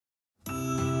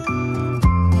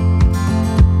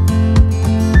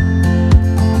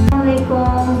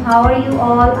how are you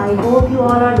all? I hope you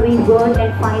all are doing good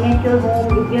and fine at your home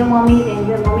with your mummies, and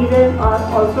your mummies are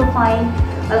also fine.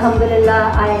 Alhamdulillah,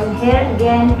 I am here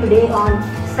again today on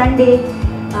Sunday.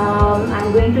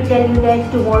 I'm going to tell you that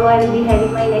tomorrow I will be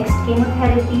having my next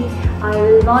chemotherapy. I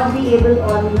will not be able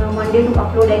on Monday to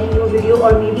upload any new video,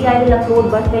 or maybe I will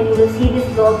upload, but when you will see this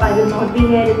vlog, I will not be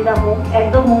here in the home.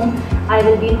 At the home, I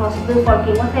will be in hospital for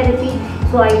chemotherapy.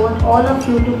 So I want all of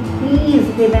you to please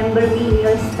remember me in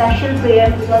your special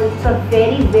prayers, because it's a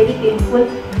very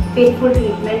painful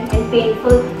treatment and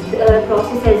painful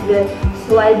process as well.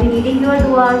 So I'll be needing your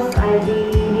duas, I'll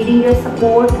be needing your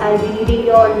support, I'll be needing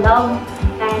your love,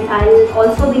 and I'll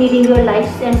also be needing your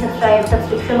likes and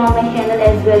subscription on my channel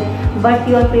as well. But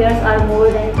your prayers are more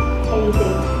than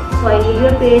anything. So I need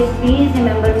your prayers. Please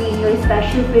remember me in your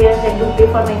special prayers, and do pray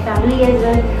for my family as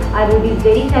well. I will be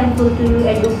very thankful to you,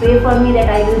 and do pray for me that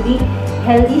I will be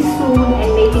healthy soon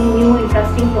and making new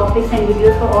interesting topics and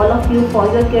videos for all of you, for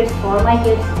your kids, for my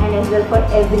kids, and as well for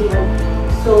everyone.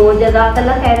 So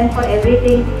Jazakallah khairan for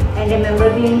everything, and remember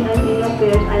me in your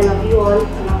prayers. I love you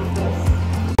all.